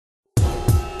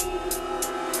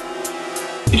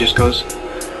He just goes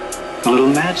a little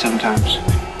mad sometimes.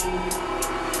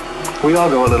 We all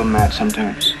go a little mad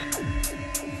sometimes.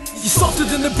 You're softer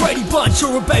than the Brady Bunch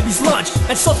or a baby's lunch,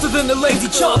 and softer than a lazy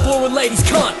chump or a lady's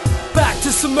cunt. Back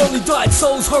to some early Dyad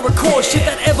souls, horrorcore shit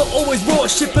that ever always raw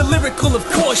shit, but lyrical of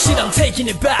course shit. I'm taking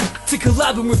it back to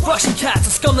collabing with Russian cats. I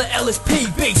scum the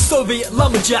LSP beat Soviet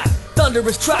lumberjack.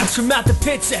 Thunderous tracks from out the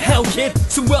pits of hell, kid.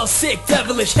 Some well sick,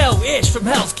 devilish hell-ish from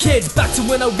Hell's Kids. Back to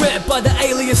when I went by the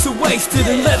alias of Wasted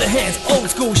and Leatherhands. Old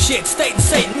school shit, state and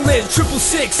Satan lives.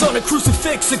 666 on a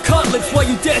crucifix and cutlass while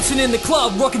you dancing in the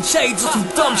club, rocking shades or some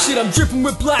dumb shit. I'm dripping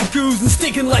with black ooze and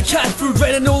stinking like cat food.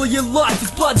 Raining all of your life,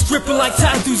 his blood's dripping like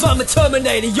tattoos. I'm a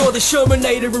Terminator, you're the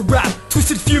Shermanator of rap.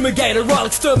 Twisted fumigator, I'll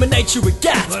exterminate you with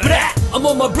gas. Blah! I'm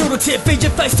on my brutal tip, feed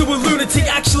your face to a lunatic.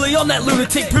 Actually, I'm that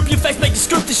lunatic. Poop your face, make you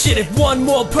script the shit. If one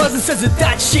more person says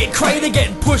that shit, cray, they're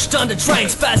getting pushed under train.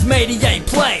 Spazmanian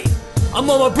play. I'm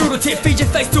on my brutal tip, feed your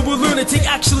face to a lunatic.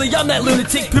 Actually, I'm that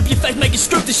lunatic. Poop your face, make you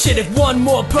script the shit. If one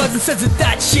more person says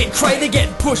that shit, cray, they're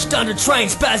getting pushed under train.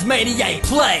 Spazmanian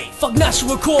play. Fuck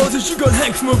natural causes, you got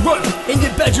hang from a rope. In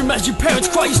your bedroom as your parents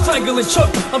cry, you strangle and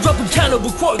choke. I'm dropping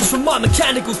cannibal quotes from my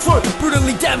mechanical throat.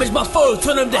 Brutally damage my foes,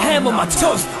 turn them to ham on my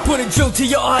toast. Put a drill to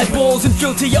your eyeballs and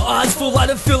drill to your eyes full. I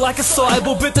don't feel like a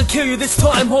cyborg, but they'll kill you this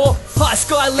time, whore. High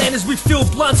skylanders, we fill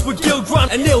blunts with Gil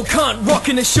Grunt. And ill cunt,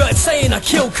 rocking a shirt saying I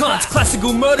kill cunts.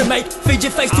 Classical murder, mate. Feed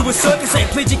your face to a circus ape.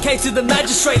 Plead your case to the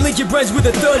magistrate. Link your brains with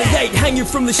a 38. Hang you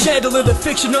from the chandelier, the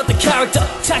fiction, not the character.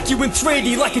 Tack you in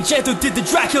 3D like Argento did to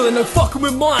Dracula. No fucking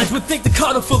with minds, would think the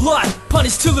cutter for life.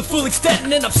 Punish to the full extent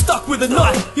and end up stuck with a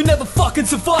knife. You never fucking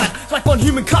survive. Like one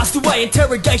human castaway.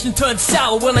 Interrogation turns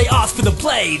sour when they ask for the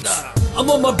blades. I'm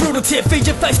on my brutal tip, feed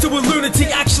your face to a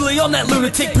lunatic. Actually, I'm that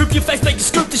lunatic. Poop your face, make you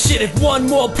script the shit. If one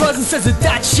more person says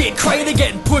that shit, cray, they're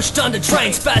getting pushed under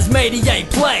train. Spazmanian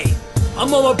play.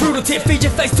 I'm on my brutal tip, feed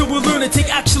your face to a lunatic.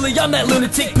 Actually, I'm that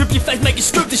lunatic. Poop your face, make you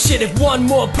script the shit. If one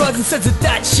more person says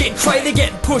that shit, cray, they're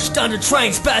getting pushed under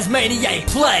train. Spazmanian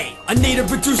play. I need a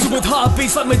producer with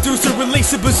heartbeats like Medusa.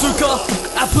 Release a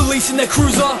bazooka at police in their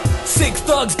cruiser. Sick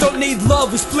thugs don't need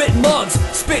love, we split mugs.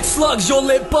 Spit slugs, your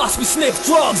lip bust, we sniff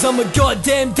drugs. I'm a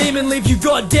goddamn demon, leave you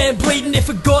goddamn bleeding. If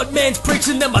a godman's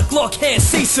preaching, then my Glock hand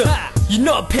sees him. You're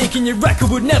not peaking, your record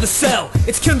would never sell.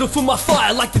 It's kindled for my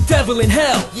fire like the devil in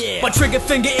hell. My trigger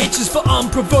finger itches for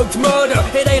unprovoked murder.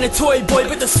 It ain't a toy boy,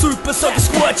 but the super soaker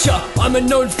squircher. I'm a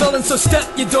known felon, so step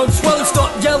you don't swell and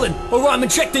stop yelling, or I'm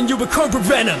injecting you with cobra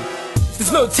venom.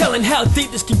 There's no telling how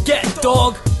deep this can get,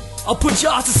 dog. I'll put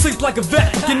your ass to sleep like a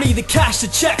vet. Give me the cash, the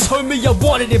checks, homie, I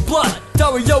want it in blood.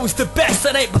 Dario is the best,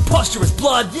 that ain't preposterous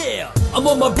blood, yeah. I'm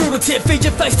on my brutal tip, feed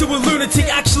your face to a lunatic.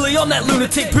 Actually, I'm that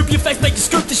lunatic. Poop your face, make you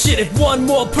script the shit. If one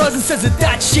more person says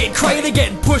that shit, cray, they're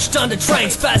getting pushed under train.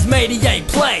 Spazmanian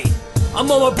play. I'm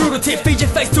on my brutal tip, feed your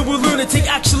face to a lunatic.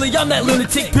 Actually, I'm that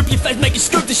lunatic. Poop your face, make you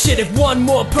script the shit. If one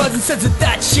more person says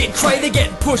that shit, cray, they're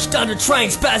getting pushed under train.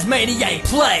 Spazmanian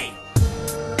play.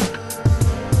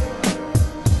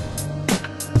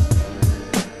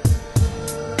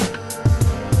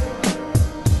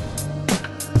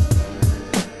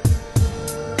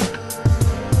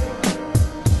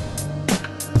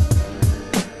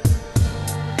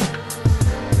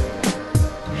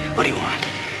 What do you want?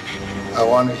 I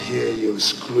want to hear you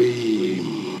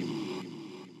scream.